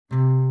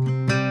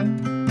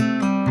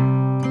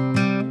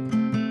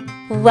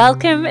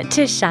Welcome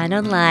to Shine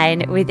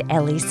Online with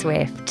Ellie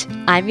Swift.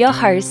 I'm your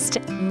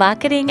host,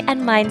 marketing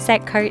and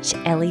mindset coach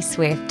Ellie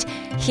Swift,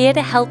 here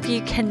to help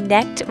you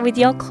connect with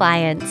your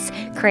clients,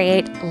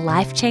 create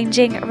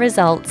life-changing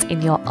results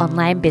in your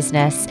online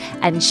business,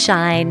 and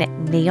shine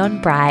neon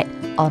bright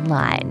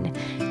online.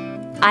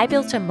 I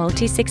built a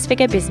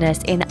multi-six-figure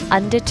business in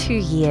under 2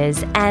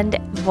 years and,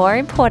 more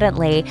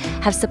importantly,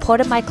 have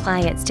supported my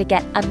clients to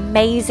get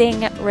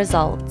amazing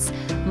results.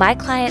 My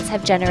clients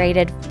have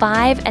generated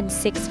 5- and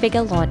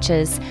 6-figure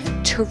launches,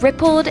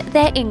 tripled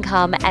their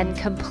income, and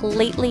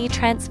completely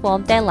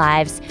transformed their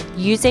lives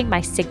using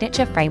my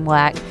signature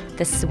framework,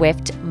 the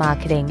Swift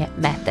Marketing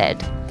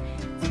Method.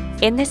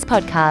 In this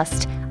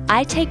podcast,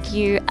 I take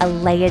you a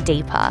layer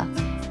deeper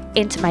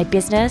into my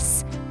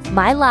business,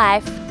 my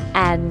life,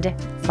 and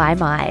my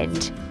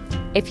mind.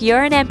 If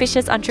you're an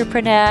ambitious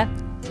entrepreneur,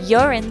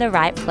 you're in the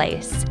right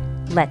place.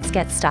 Let's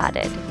get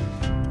started.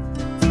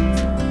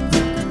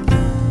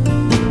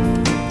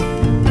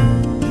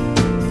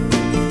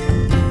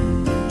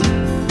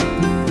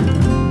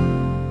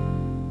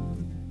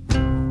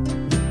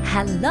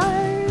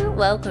 Hello,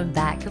 welcome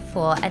back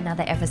for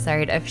another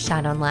episode of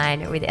Shine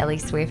Online with Ellie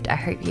Swift. I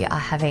hope you are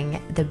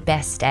having the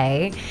best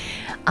day.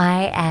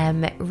 I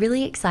am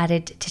really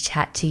excited to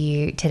chat to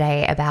you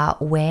today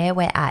about where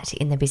we're at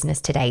in the business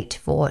to date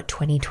for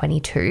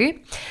 2022,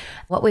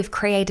 what we've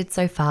created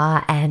so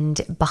far, and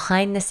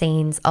behind the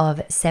scenes of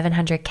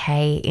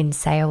 700K in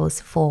sales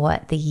for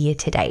the year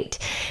to date.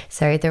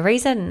 So the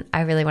reason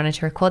I really wanted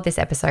to record this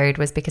episode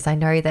was because I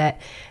know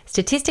that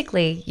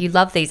statistically you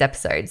love these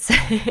episodes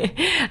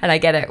and I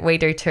get it, we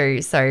do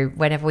too. So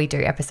whenever we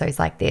do episodes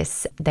like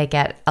this, they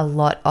get a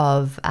lot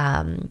of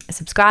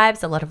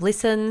subscribes, a lot of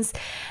listens,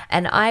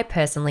 and I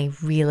personally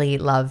really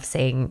love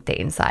seeing the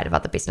inside of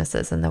other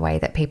businesses and the way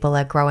that people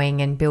are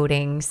growing and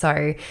building.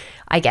 So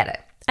I get it.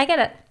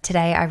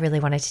 Today, I really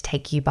wanted to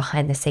take you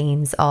behind the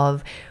scenes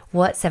of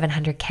what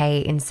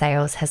 700K in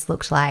sales has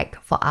looked like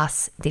for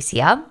us this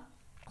year.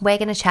 We're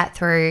going to chat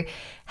through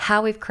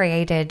how we've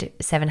created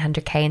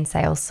 700K in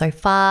sales so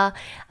far,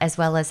 as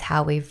well as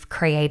how we've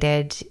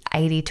created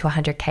 80 to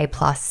 100K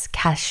plus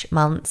cash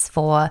months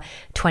for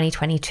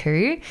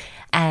 2022,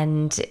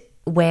 and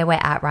where we're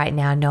at right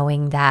now,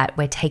 knowing that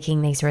we're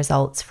taking these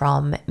results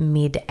from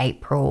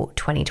mid-April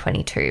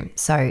 2022.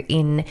 So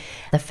in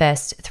the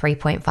first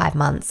 3.5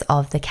 months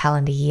of the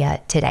calendar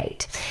year to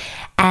date.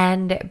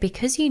 And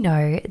because you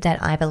know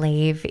that I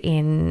believe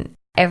in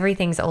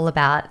everything's all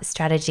about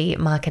strategy,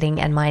 marketing,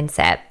 and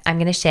mindset, I'm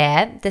going to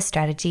share the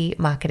strategy,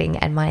 marketing,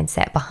 and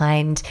mindset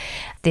behind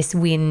this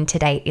win to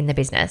date in the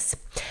business.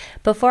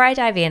 Before I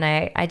dive in,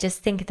 I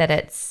just think that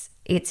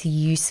it's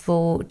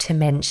useful to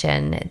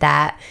mention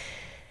that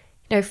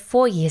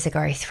 4 years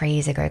ago, 3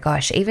 years ago,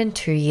 gosh, even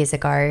 2 years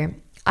ago,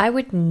 I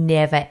would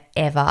never,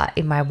 ever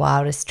in my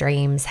wildest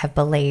dreams have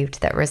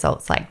believed that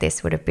results like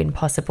this would have been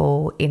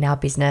possible in our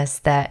business,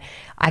 that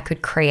I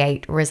could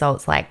create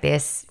results like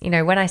this.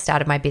 When I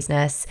started my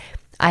business,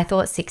 I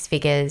thought 6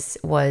 figures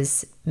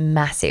was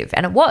massive,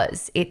 and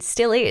it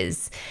still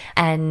is.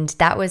 And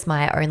that was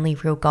my only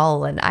real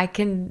goal. And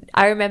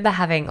I remember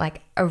having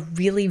like a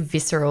really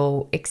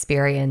visceral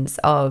experience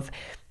of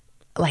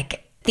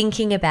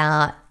thinking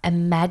about,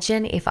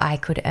 imagine if I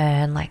could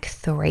earn like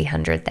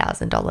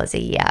 $300,000 a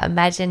year.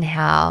 Imagine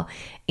how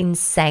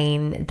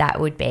insane that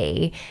would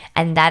be.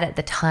 And that at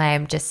the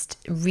time just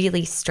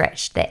really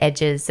stretched the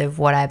edges of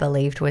what I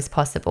believed was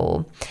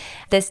possible.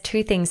 There's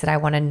 2 things that I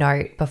want to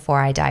note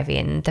before I dive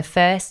in. The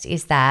first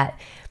is that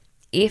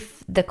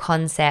if the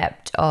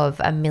concept of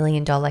 $1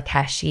 million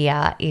cash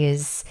year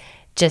is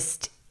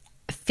just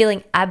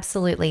feeling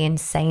absolutely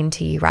insane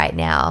to you right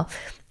now,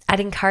 I'd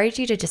encourage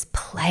you to just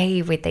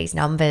play with these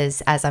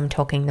numbers as I'm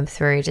talking them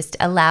through, just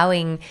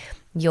allowing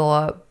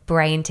your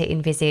brain to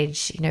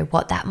envisage,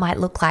 what that might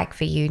look like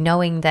for you,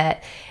 knowing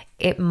that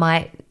it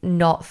might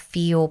not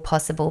feel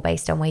possible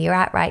based on where you're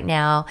at right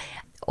now,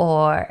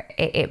 or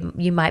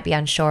you might be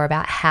unsure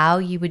about how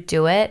you would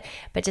do it,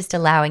 but just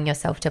allowing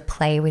yourself to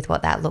play with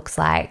what that looks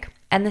like.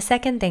 And the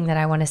second thing that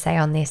I want to say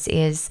on this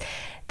is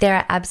there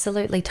are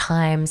absolutely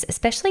times,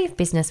 especially if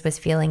business was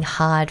feeling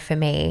hard for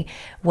me,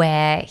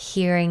 where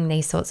hearing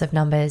these sorts of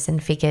numbers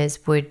and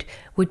figures would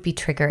be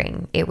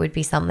triggering. It would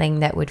be something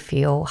that would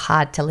feel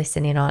hard to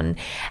listen in on.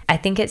 I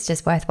think it's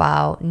just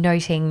worthwhile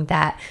noting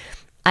that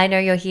I know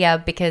you're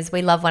here because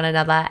we love one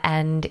another,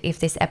 and if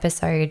this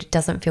episode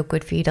doesn't feel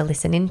good for you to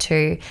listen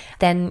into,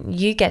 then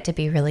you get to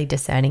be really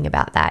discerning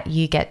about that.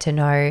 You get to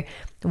know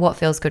what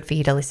feels good for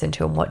you to listen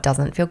to and what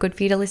doesn't feel good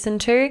for you to listen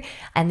to.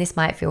 And this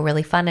might feel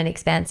really fun and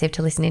expansive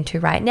to listen into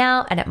right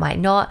now, and it might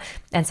not.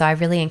 And so I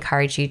really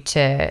encourage you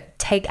to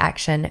take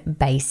action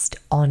based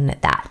on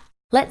that.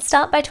 Let's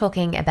start by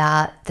talking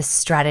about the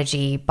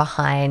strategy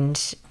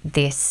behind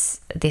this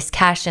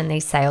cash and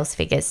these sales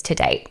figures to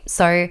date.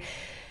 So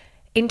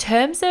in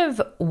terms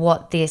of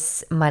what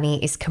this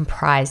money is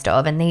comprised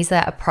of, and these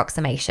are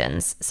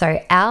approximations. So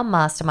our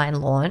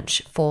mastermind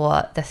launch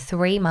for the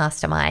 3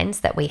 masterminds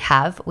that we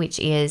have, which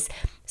is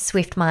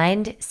Swift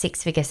Mind,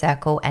 Six Figure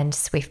Circle, and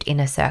Swift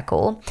Inner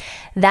Circle.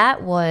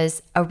 That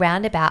was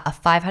around about a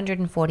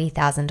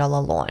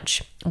 $540,000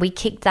 launch. We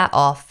kicked that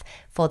off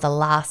for the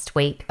last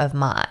week of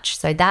March.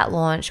 So that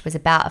launch was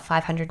about a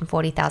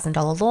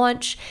 $540,000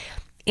 launch.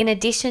 In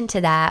addition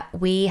to that,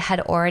 we had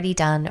already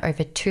done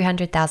over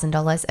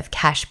 $200,000 of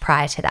cash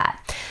prior to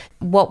that.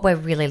 What we're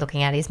really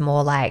looking at is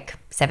more like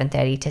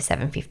 $730 to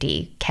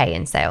 $750K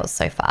in sales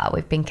so far.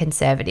 We've been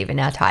conservative in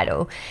our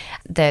title.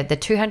 The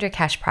 200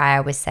 cash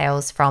prior was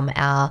sales from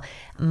our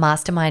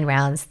mastermind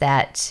rounds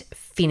that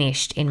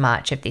finished in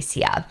March of this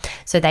year.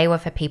 So they were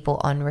for people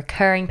on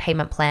recurring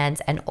payment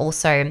plans, and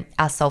also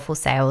our Soulful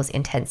Sales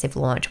intensive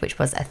launch, which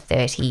was a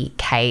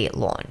 $30K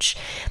launch.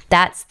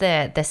 That's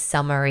the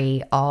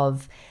summary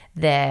of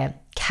the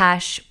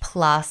cash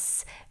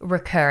plus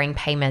recurring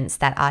payments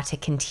that are to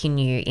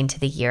continue into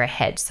the year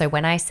ahead. So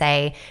when I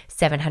say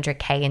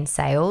 $700K in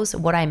sales,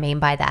 what I mean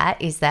by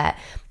that is that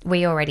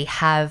we already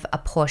have a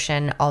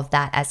portion of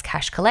that as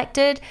cash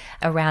collected,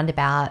 around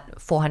about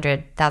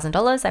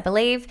 $400,000, I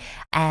believe,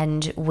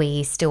 and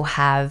we still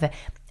have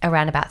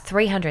around about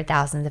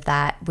 300,000 of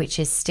that, which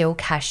is still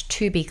cash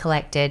to be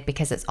collected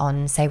because it's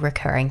on, say,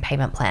 recurring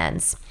payment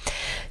plans.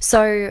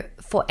 So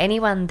for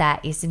anyone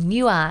that is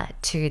newer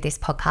to this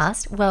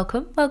podcast,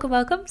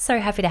 welcome. So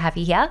happy to have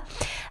you here.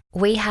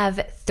 We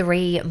have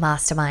 3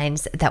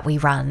 masterminds that we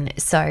run.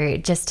 So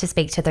just to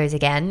speak to those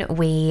again,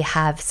 we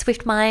have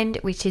Swift Mind,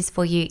 which is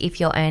for you if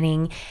you're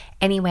earning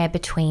anywhere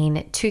between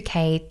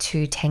 2K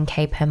to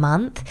 10K per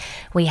month.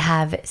 We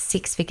have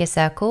Six Figure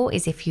Circle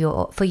is if you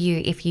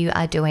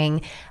are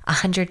doing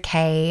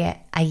 100K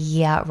a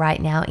year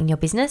right now in your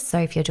business. So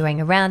if you're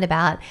doing around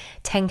about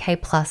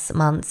 10K plus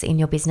months in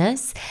your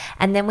business.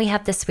 And then we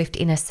have the Swift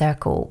Inner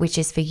Circle, which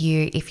is for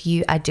you if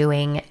you are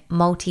doing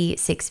multi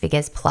 6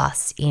 figures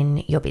plus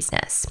in your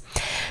business.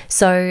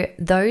 So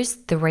those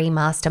 3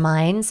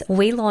 masterminds,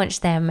 we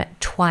launch them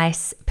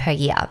twice per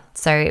year.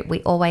 So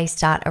we always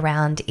start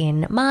around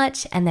in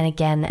March and then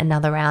again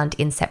another round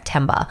in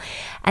September.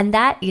 And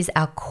that is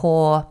our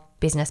core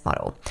business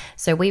model.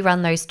 So we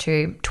run those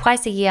 2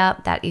 twice a year.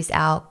 That is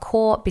our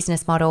core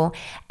business model.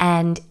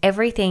 And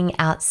everything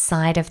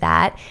outside of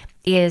that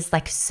is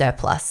like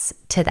surplus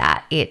to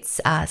that. It's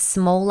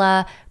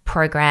smaller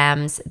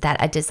programs that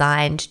are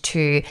designed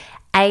to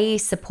A,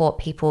 support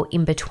people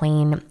in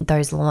between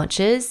those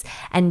launches,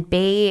 and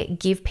B,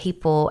 give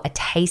people a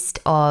taste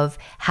of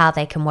how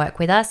they can work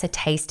with us, a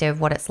taste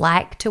of what it's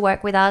like to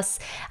work with us,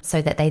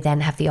 so that they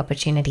then have the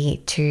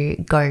opportunity to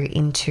go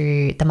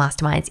into the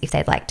masterminds if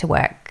they'd like to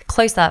work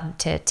closer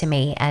to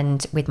me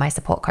and with my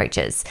support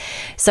coaches.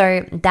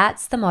 So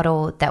that's the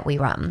model that we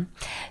run.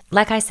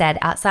 Like I said,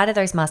 outside of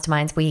those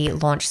masterminds, we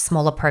launch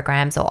smaller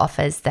programs or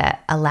offers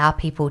that allow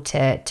people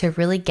to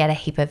really get a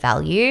heap of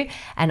value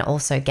and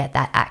also get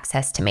that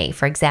access to me.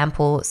 For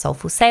example,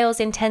 Soulful Sales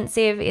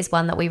Intensive is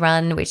one that we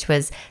run, which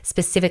was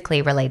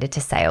specifically related to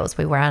sales.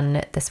 We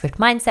run the Swift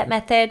Mindset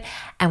Method,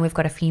 and we've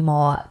got a few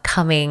more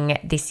coming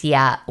this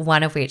year,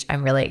 one of which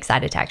I'm really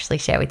excited to actually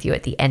share with you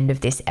at the end of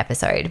this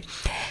episode.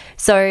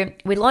 So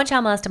we launch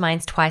our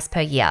masterminds twice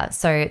per year.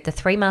 So the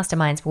 3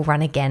 masterminds will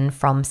run again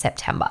from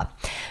September.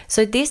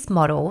 So this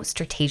model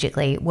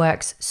strategically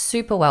works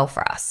super well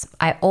for us.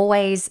 I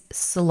always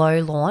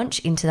slow launch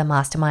into the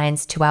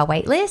masterminds to our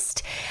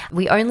waitlist.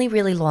 We only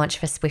really launch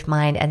for Swift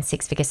Mind and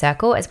Six Figure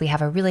Circle, as we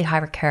have a really high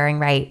recurring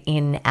rate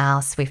in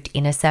our Swift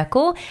Inner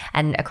Circle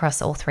and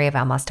across all 3 of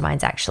our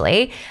masterminds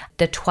actually.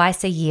 The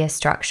twice a year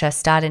structure,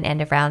 start and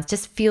end of rounds,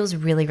 just feels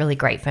really, really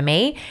great for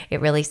me.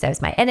 It really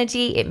serves my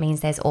energy. It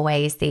means there's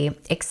always the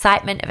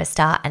excitement of a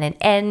start and an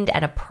end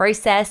and a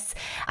process.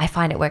 I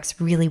find it works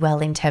really well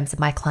in terms of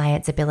my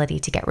clients' ability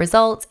to get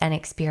results and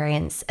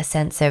experience a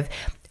sense of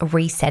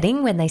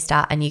resetting when they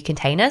start a new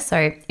container.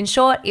 So in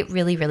short, it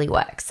really, really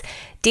works.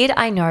 Did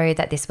I know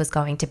that this was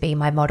going to be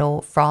my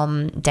model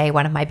from day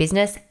one of my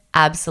business?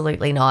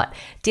 Absolutely not.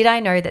 Did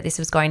I know that this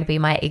was going to be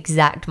my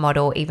exact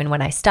model even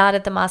when I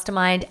started the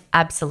mastermind?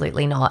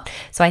 Absolutely not.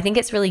 So I think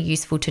it's really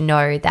useful to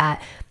know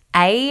that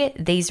A,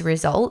 these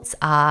results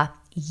are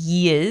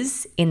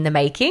years in the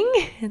making.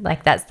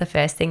 Like that's the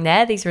first thing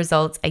there. These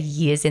results are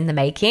years in the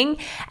making.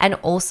 And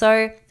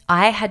also,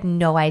 I had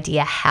no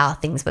idea how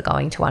things were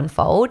going to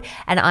unfold.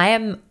 And I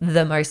am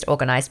the most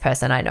organized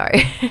person I know.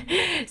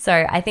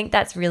 So I think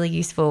that's really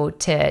useful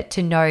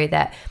to know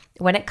that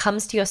when it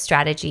comes to your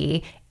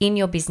strategy in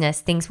your business,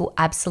 things will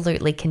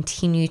absolutely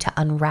continue to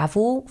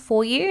unravel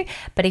for you.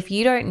 But if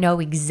you don't know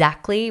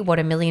exactly what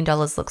 $1 million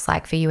looks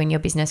like for you in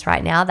your business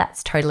right now,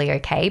 that's totally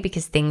okay,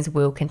 because things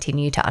will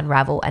continue to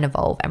unravel and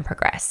evolve and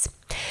progress.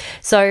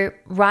 So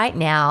right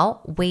now,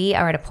 we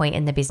are at a point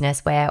in the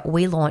business where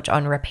we launch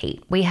on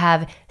repeat. We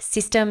have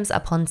systems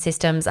upon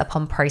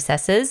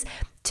processes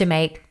to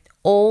make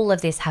all of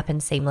this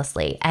happens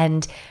seamlessly.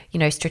 And,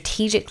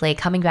 strategically,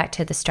 coming back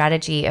to the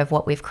strategy of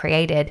what we've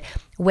created,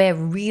 we're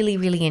really,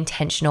 really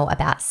intentional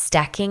about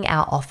stacking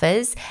our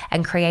offers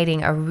and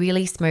creating a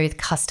really smooth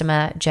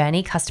customer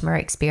journey, customer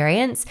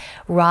experience,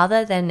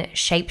 rather than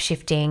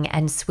shape-shifting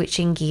and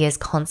switching gears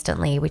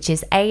constantly, which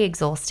is A,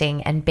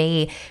 exhausting, and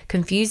B,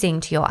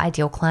 confusing to your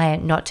ideal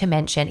client, not to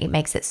mention it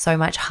makes it so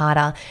much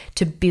harder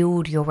to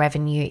build your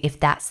revenue if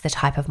that's the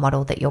type of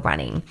model that you're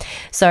running.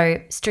 So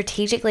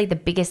strategically, the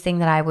biggest thing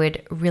that I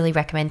would really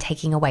recommend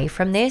taking away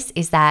from this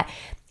is that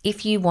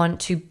if you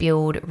want to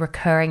build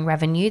recurring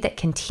revenue that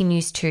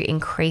continues to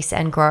increase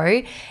and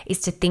grow, is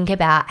to think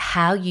about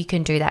how you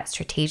can do that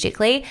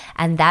strategically.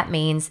 And that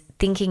means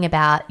thinking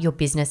about your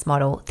business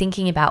model,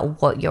 thinking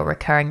about what your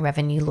recurring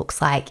revenue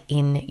looks like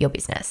in your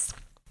business.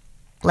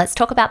 Let's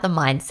talk about the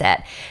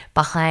mindset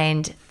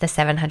behind the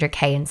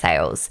 700K in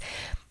sales.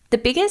 The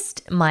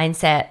biggest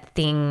mindset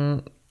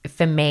thing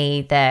for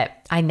me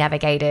that I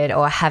navigated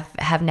or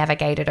have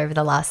navigated over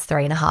the last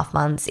 3.5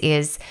 months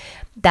is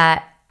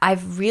that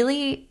I've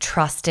really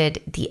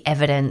trusted the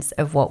evidence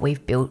of what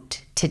we've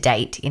built to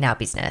date in our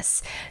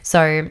business.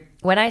 So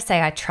when I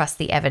say I trust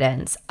the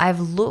evidence, I've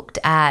looked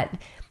at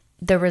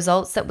the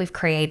results that we've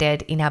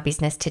created in our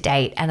business to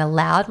date and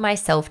allowed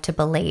myself to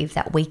believe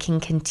that we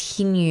can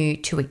continue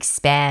to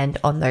expand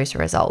on those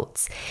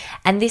results.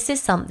 And this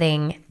is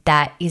something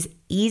that is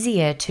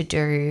easier to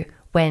do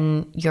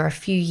when you're a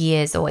few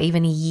years or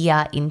even a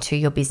year into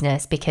your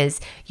business because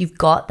you've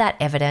got that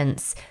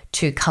evidence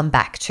to come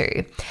back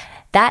to.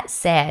 That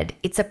said,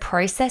 it's a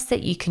process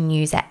that you can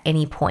use at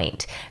any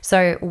point.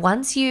 So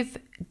once you've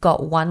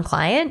got one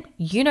client,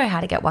 you know how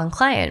to get one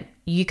client.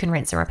 You can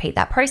rinse and repeat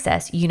that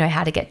process. You know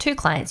how to get 2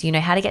 clients. You know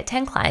how to get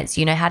 10 clients.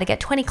 You know how to get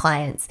 20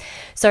 clients.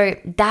 So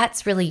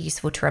that's really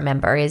useful to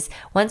remember is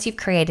once you've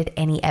created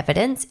any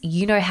evidence,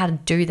 you know how to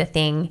do the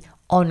thing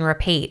on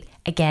repeat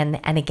again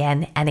and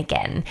again and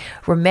again,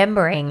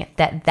 remembering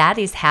that that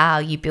is how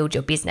you build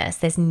your business.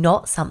 There's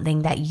not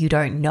something that you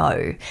don't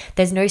know.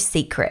 There's no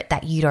secret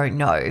that you don't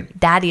know.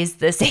 That is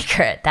the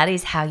secret. That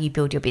is how you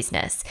build your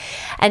business.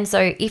 And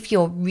so if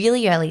you're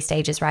really early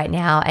stages right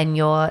now and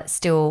you're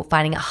still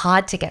finding it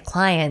hard to get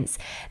clients,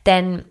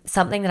 then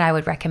something that I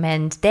would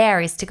recommend there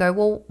is to go,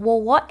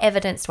 well, what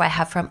evidence do I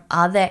have from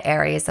other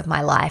areas of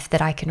my life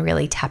that I can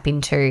really tap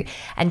into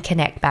and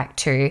connect back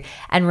to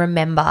and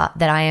remember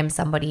that I am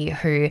somebody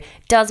who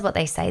does what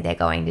they say they're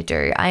going to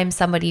do. I am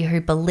somebody who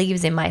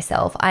believes in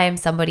myself. I am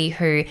somebody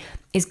who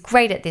is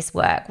great at this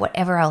work,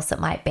 whatever else it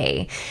might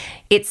be.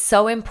 It's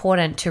so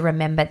important to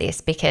remember this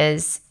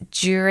because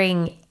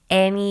during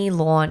any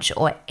launch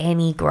or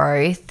any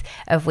growth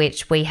of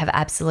which we have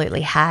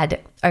absolutely had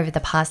over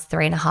the past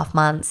 3.5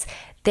 months,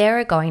 there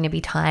are going to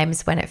be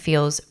times when it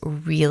feels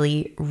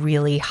really,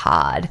 really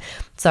hard.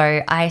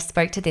 So I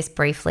spoke to this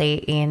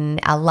briefly in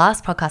our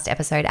last podcast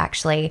episode,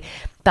 actually,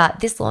 but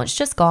this launch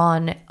just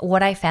gone,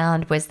 what I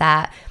found was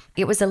that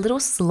it was a little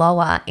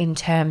slower in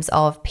terms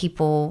of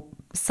people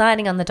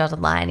signing on the dotted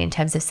line in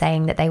terms of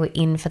saying that they were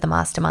in for the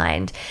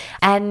mastermind.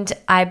 And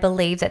I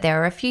believe that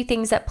there are a few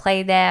things at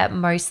play there,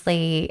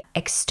 mostly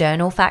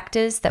external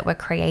factors that were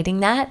creating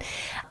that.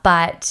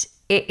 But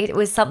it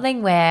was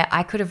something where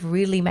I could have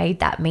really made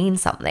that mean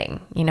something.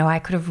 You know, I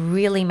could have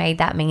really made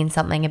that mean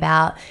something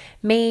about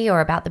me or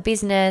about the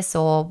business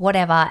or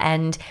whatever.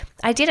 And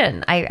I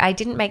didn't. I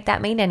didn't make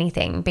that mean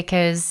anything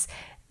because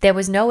there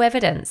was no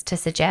evidence to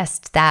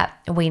suggest that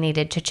we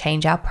needed to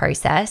change our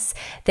process.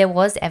 There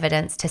was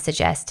evidence to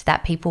suggest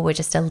that people were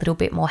just a little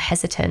bit more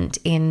hesitant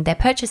in their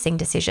purchasing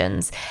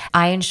decisions.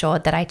 I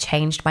ensured that I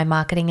changed my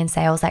marketing and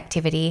sales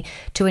activity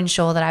to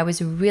ensure that I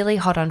was really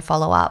hot on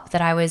follow-up,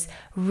 that I was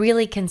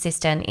really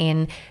consistent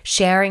in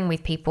sharing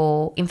with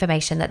people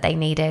information that they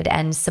needed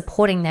and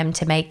supporting them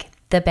to make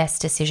the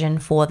best decision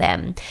for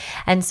them.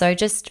 And so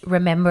just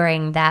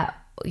remembering that,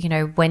 you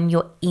know, when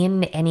you're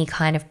in any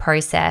kind of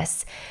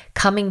process,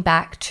 coming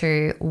back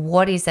to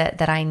what is it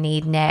that I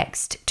need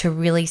next to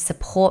really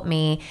support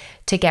me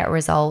to get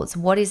results?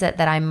 What is it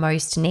that I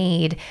most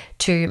need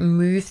to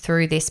move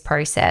through this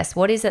process?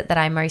 What is it that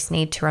I most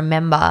need to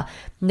remember?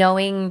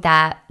 Knowing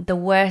that the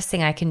worst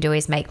thing I can do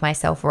is make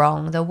myself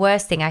wrong. The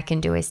worst thing I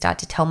can do is start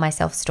to tell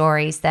myself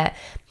stories that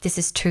this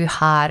is too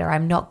hard or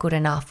I'm not good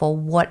enough or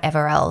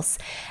whatever else.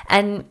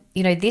 And,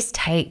 you know, this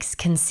takes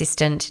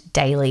consistent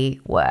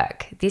daily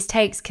work.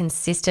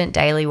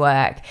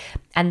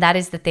 And that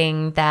is the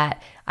thing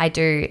that I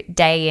do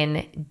day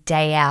in,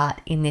 day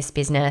out in this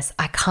business.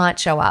 I can't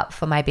show up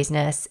for my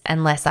business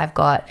unless I've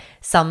got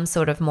some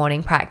sort of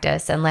morning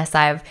practice, unless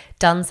I've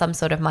done some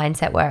sort of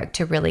mindset work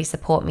to really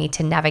support me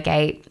to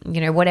navigate,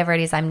 you know, whatever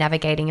it is I'm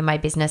navigating in my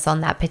business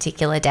on that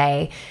particular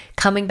day.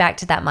 Coming back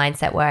to that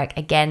mindset work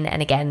again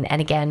and again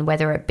and again,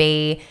 whether it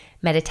be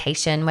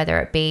meditation, whether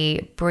it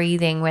be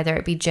breathing, whether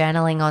it be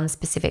journaling on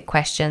specific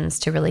questions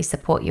to really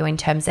support you in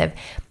terms of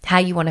how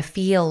you want to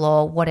feel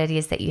or what it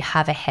is that you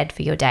have ahead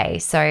for your day.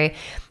 So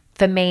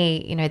For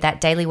me,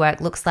 that daily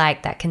work looks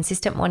like that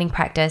consistent morning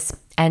practice.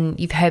 And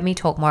you've heard me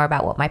talk more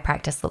about what my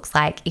practice looks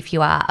like. If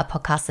you are a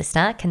podcast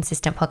listener,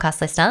 consistent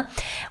podcast listener,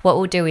 what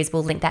we'll do is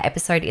we'll link that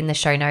episode in the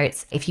show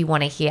notes if you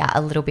want to hear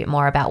a little bit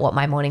more about what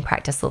my morning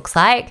practice looks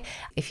like,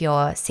 if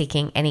you're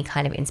seeking any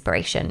kind of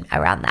inspiration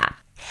around that.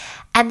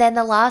 And then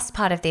the last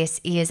part of this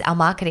is our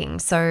marketing.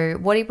 So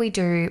what did we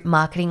do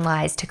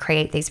marketing-wise to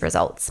create these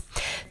results?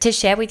 To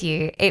share with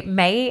you, it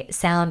may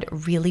sound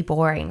really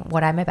boring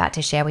what I'm about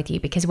to share with you,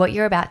 because what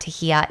you're about to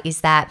hear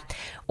is that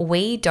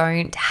we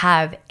don't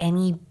have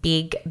any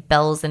big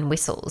bells and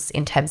whistles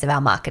in terms of our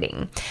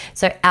marketing.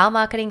 So our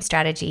marketing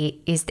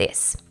strategy is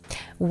this.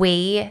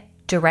 We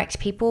direct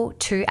people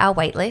to our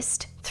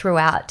waitlist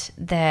throughout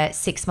the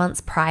 6 months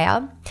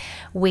prior.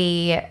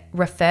 We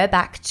refer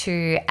back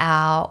to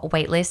our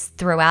waitlist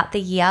throughout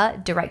the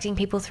year, directing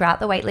people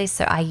throughout the waitlist.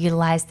 So I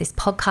utilize this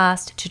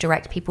podcast to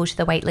direct people to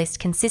the waitlist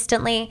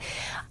consistently.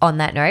 On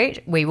that note,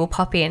 we will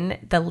pop in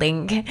the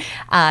link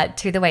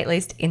to the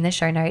waitlist in the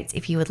show notes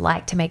if you would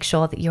like to make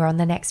sure that you're on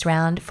the next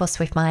round for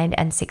SwiftMind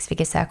and Six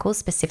Figure Circle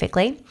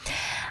specifically.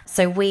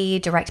 So we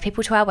direct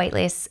people to our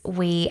waitlist.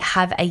 We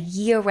have a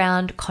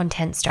year-round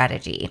content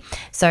strategy.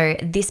 So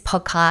this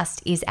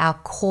podcast is our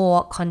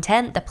core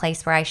content, the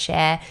place where I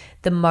share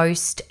the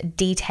most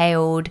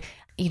detailed,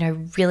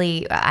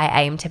 really,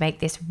 I aim to make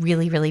this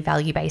really, really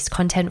value-based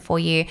content for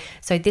you.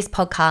 So this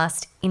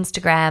podcast,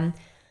 Instagram,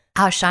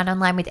 our Shine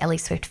Online with Ellie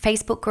Swift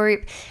Facebook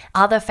group,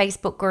 other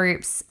Facebook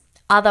groups,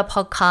 other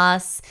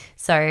podcasts.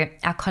 So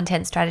our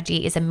content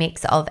strategy is a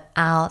mix of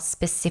our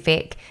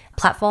specific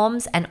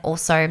platforms and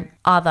also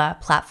other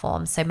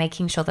platforms. So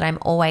making sure that I'm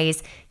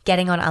always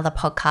getting on other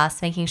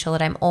podcasts, making sure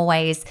that I'm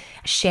always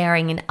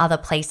sharing in other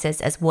places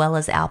as well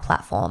as our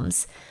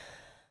platforms.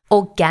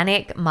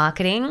 Organic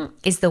marketing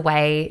is the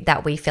way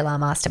that we fill our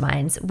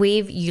masterminds.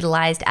 We've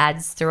utilized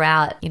ads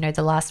throughout,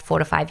 the last 4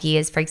 to 5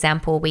 years. For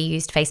example, we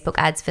used Facebook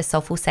ads for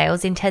Soulful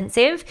Sales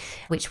Intensive,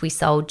 which we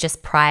sold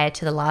just prior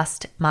to the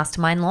last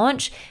mastermind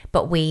launch,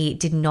 but we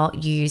did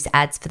not use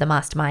ads for the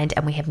mastermind,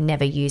 and we have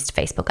never used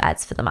Facebook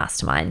ads for the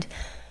mastermind.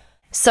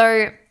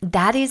 So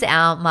that is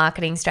our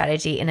marketing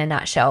strategy in a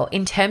nutshell.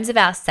 In terms of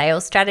our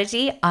sales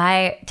strategy,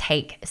 I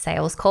take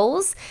sales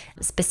calls,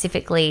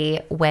 specifically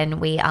when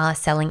we are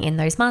selling in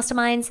those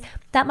masterminds.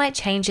 That might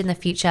change in the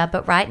future,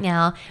 but right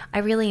now I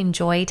really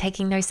enjoy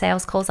taking those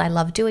sales calls. I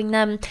love doing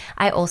them.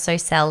 I also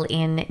sell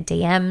in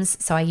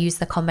DMs, so I use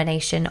the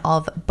combination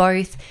of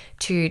both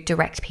to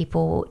direct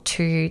people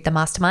to the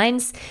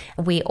masterminds.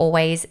 We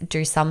always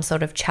do some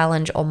sort of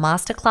challenge or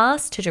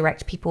masterclass to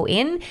direct people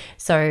in.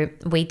 So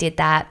we did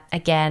that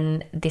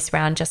again this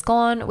round just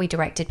gone. We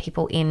directed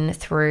people in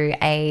through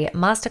a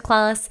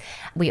masterclass.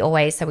 We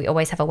always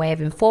have a way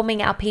of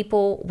informing our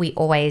people. We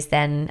always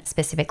then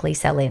specifically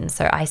sell in.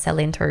 So I sell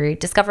in through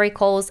discovery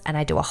calls and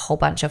I do a whole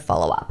bunch of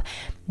follow-up.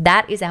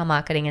 That is our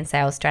marketing and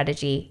sales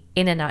strategy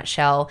in a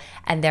nutshell.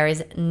 And there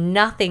is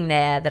nothing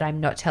there that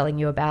I'm not telling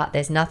you about.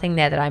 There's nothing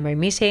there that I'm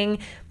omitting.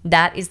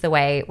 That is the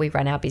way we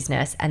run our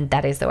business. And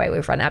that is the way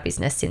we've run our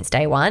business since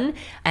day one.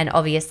 And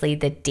obviously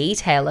the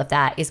detail of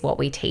that is what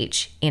we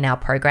teach in our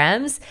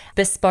programs,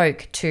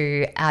 bespoke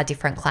to our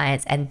different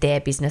clients and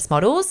their business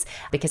models,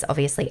 because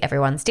obviously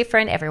everyone's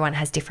different. Everyone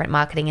has different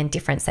marketing and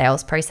different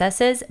sales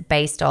processes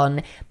based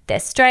on their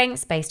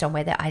strengths, based on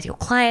where their ideal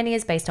client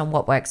is, based on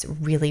what works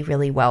really,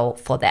 really well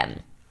for them.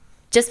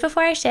 Just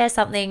before I share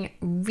something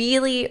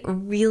really,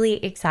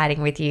 really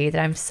exciting with you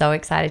that I'm so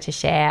excited to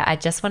share, I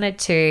just wanted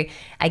to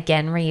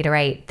again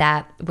reiterate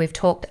that we've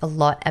talked a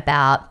lot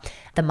about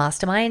the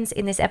masterminds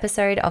in this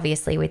episode,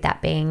 obviously with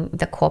that being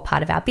the core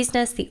part of our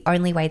business, the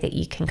only way that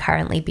you can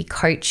currently be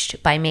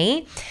coached by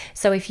me.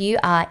 So if you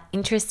are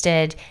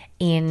interested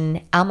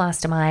in our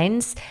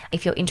masterminds,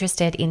 if you're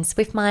interested in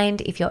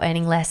SwiftMind, if you're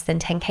earning less than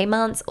 10K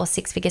months, or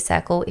Six Figure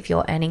Circle, if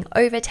you're earning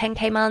over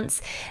 10K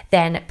months,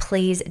 then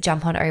please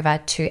jump on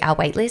over to our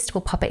waitlist.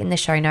 We'll pop it in the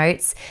show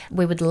notes.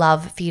 We would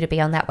love for you to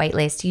be on that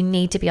waitlist. You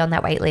need to be on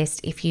that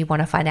waitlist if you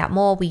want to find out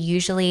more. We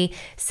usually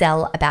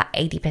sell about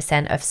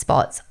 80% of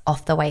spots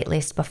off the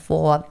waitlist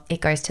before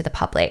it goes to the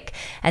public.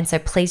 And so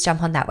please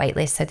jump on that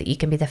waitlist so that you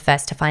can be the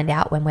first to find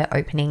out when we're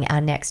opening our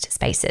next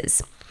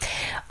spaces.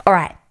 All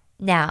right.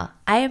 Now,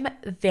 I am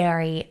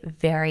very,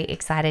 very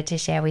excited to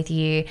share with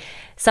you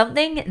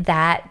something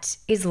that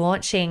is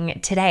launching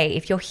today.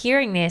 If you're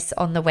hearing this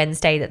on the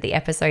Wednesday that the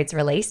episode's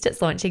released,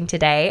 it's launching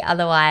today.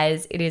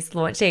 Otherwise, it is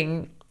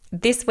launching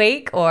this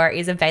week or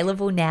is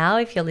available now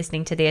if you're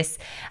listening to this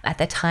at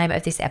the time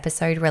of this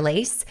episode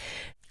release.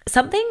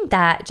 Something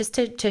that, just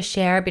to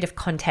share a bit of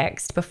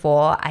context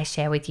before I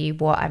share with you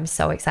what I'm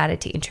so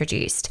excited to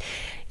introduce.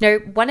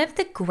 One of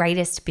the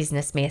greatest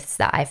business myths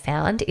that I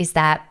found is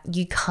that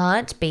you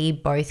can't be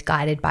both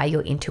guided by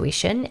your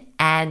intuition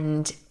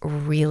and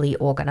really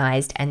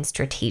organized and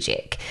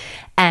strategic.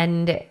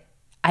 And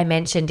I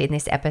mentioned in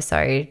this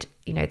episode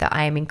that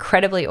I am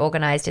incredibly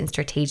organized and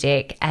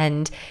strategic,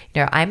 and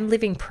I'm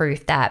living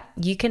proof that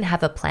you can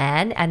have a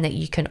plan and that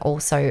you can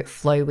also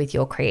flow with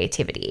your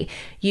creativity.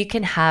 You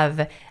can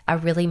have a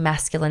really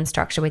masculine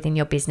structure within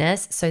your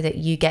business so that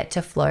you get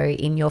to flow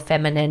in your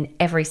feminine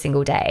every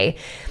single day.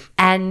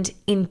 And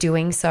in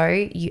doing so,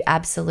 you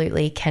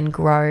absolutely can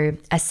grow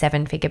a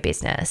 7-figure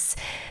business.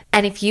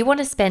 And if you want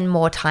to spend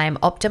more time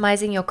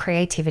optimizing your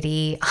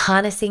creativity,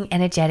 harnessing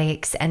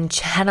energetics, and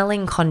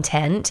channeling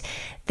content,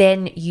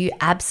 then you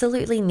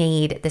absolutely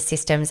need the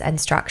systems and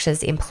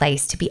structures in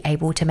place to be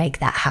able to make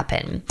that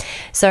happen.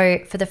 So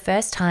for the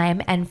first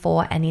time and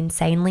for an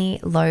insanely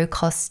low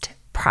cost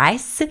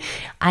price,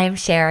 I am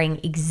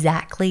sharing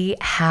exactly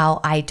how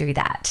I do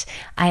that.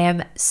 I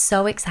am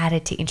so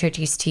excited to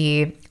introduce to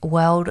you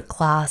World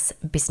Class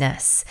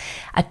Business,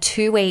 a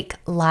 2-week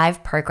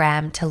live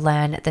program to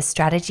learn the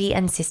strategy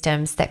and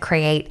systems that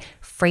create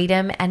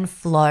freedom and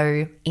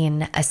flow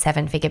in a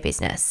 7-figure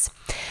business.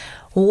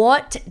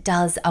 What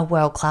does a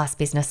world-class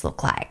business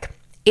look like?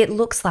 It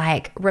looks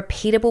like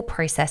repeatable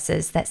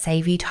processes that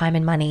save you time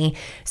and money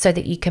so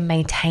that you can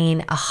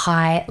maintain a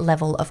high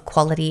level of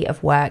quality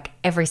of work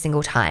every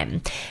single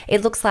time.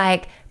 It looks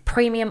like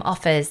premium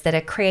offers that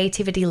are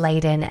creativity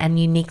laden and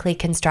uniquely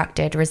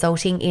constructed,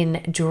 resulting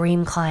in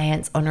dream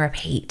clients on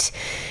repeat.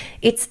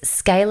 It's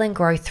scale and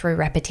growth through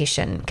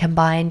repetition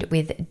combined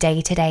with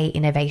day-to-day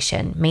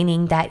innovation,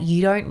 meaning that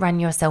you don't run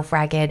yourself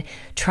ragged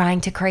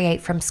trying to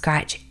create from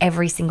scratch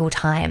every single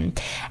time.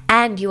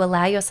 And you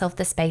allow yourself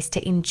the space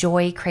to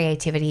enjoy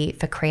creativity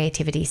for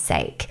creativity's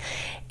sake.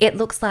 It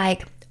looks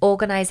like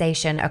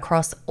organization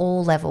across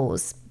all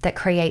levels that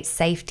creates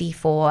safety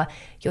for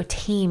your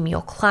team,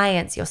 your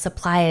clients, your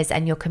suppliers,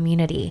 and your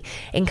community,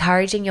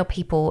 encouraging your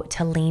people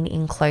to lean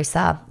in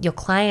closer, your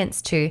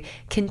clients to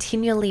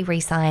continually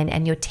re-sign,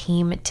 and your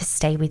team to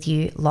stay with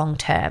you long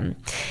term.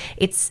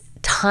 It's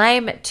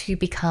time to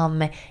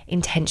become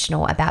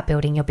intentional about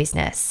building your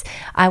business.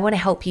 I want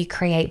to help you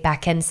create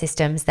back-end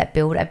systems that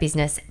build a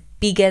business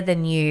bigger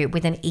than you,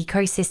 with an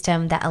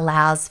ecosystem that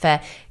allows for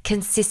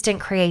consistent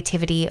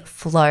creativity,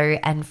 flow,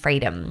 and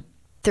freedom.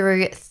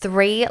 Through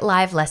 3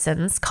 live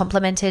lessons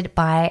complemented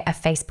by a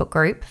Facebook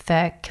group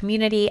for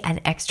community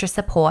and extra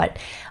support,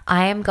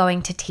 I am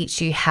going to teach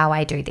you how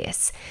I do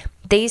this.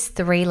 These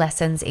 3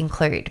 lessons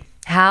include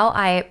how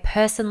I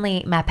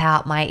personally map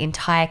out my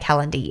entire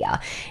calendar year,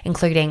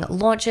 including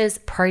launches,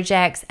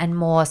 projects, and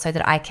more, so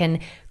that I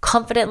can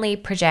confidently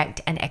project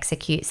and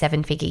execute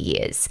 7-figure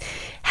years.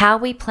 How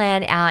we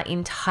plan our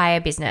entire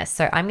business.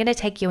 So I'm going to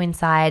take you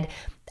inside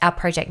our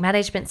project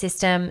management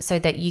system so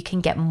that you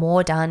can get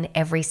more done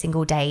every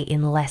single day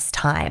in less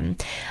time.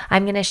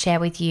 I'm going to share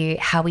with you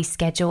how we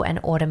schedule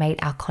and automate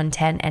our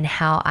content, and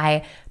how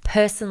I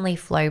personally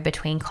flow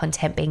between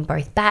content being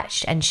both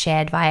batched and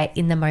shared via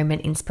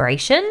in-the-moment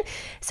inspiration,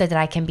 so that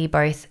I can be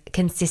both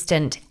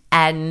consistent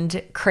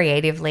and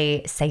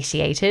creatively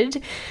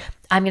satiated.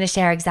 I'm going to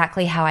share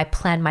exactly how I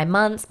plan my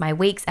months, my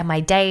weeks, and my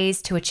days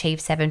to achieve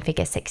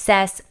 7-figure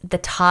success, the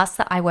tasks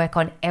that I work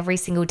on every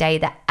single day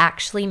that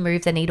actually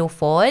move the needle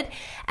forward,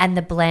 and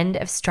the blend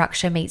of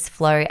structure meets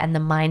flow, and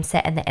the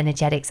mindset and the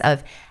energetics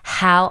of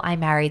how I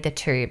marry the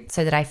two,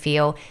 so that I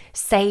feel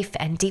safe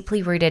and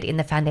deeply rooted in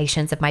the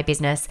foundations of my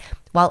business,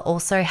 while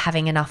also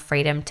having enough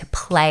freedom to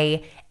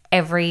play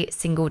every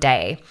single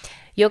day.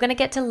 You're going to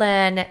get to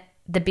learn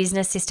the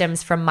business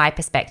systems from my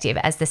perspective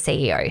as the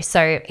CEO.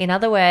 So in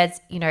other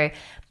words,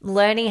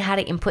 learning how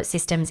to input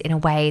systems in a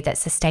way that's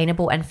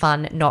sustainable and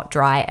fun, not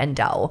dry and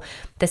dull.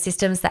 The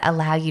systems that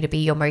allow you to be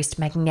your most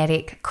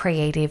magnetic,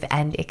 creative,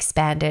 and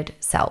expanded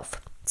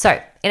self.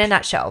 So in a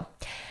nutshell,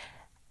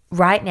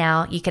 right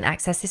now you can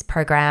access this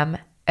program,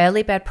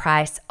 early bird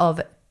price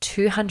of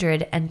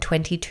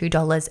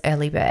 $222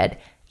 early bird.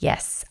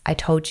 Yes, I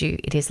told you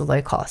it is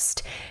low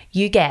cost.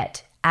 You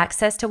get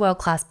access to World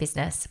Class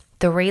Business,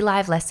 3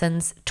 live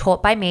lessons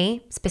taught by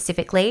me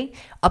specifically,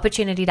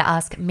 opportunity to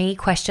ask me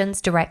questions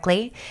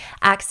directly,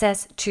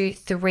 access to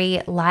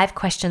 3 live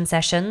question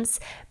sessions,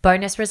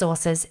 bonus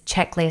resources,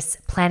 checklists,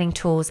 planning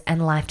tools,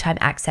 and lifetime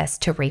access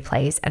to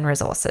replays and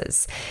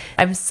resources.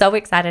 I'm so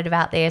excited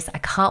about this. I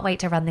can't wait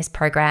to run this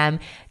program.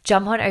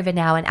 Jump on over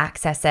now and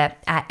access it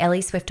at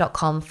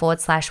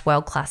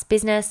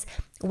ellieswift.com/worldclassbusiness.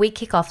 We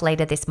kick off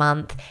later this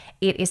month.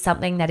 It is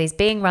something that is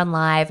being run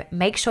live.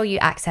 Make sure you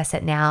access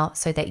it now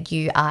so that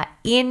you are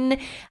in,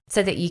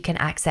 so that you can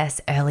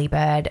access early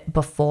bird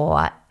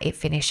before it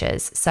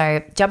finishes.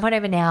 So jump on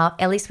over now,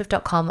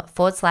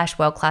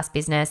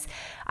 ellieswift.com/worldclassbusiness.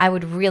 I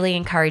would really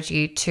encourage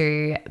you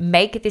to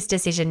make this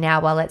decision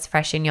now while it's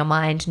fresh in your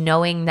mind,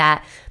 knowing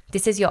that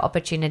this is your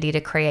opportunity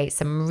to create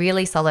some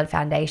really solid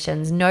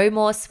foundations. No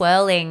more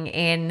swirling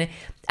in,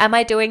 am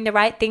I doing the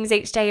right things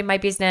each day in my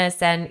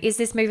business? And is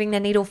this moving the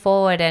needle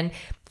forward? And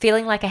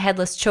feeling like a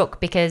headless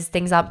chook because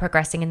things aren't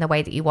progressing in the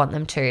way that you want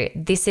them to.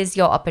 This is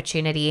your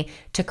opportunity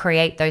to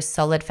create those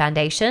solid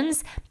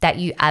foundations that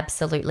you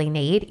absolutely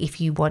need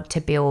if you want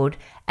to build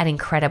an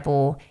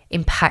incredible,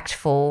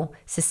 impactful,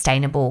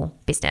 sustainable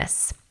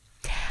business.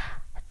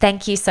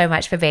 Thank you so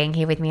much for being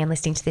here with me and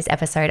listening to this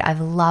episode.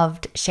 I've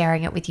loved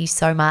sharing it with you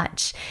so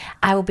much.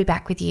 I will be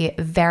back with you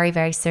very,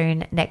 very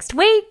soon next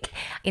week.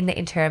 In the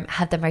interim,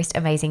 have the most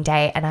amazing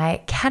day, and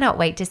I cannot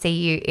wait to see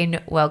you in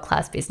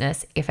world-class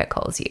business if it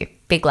calls you.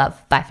 Big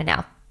love. Bye for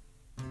now.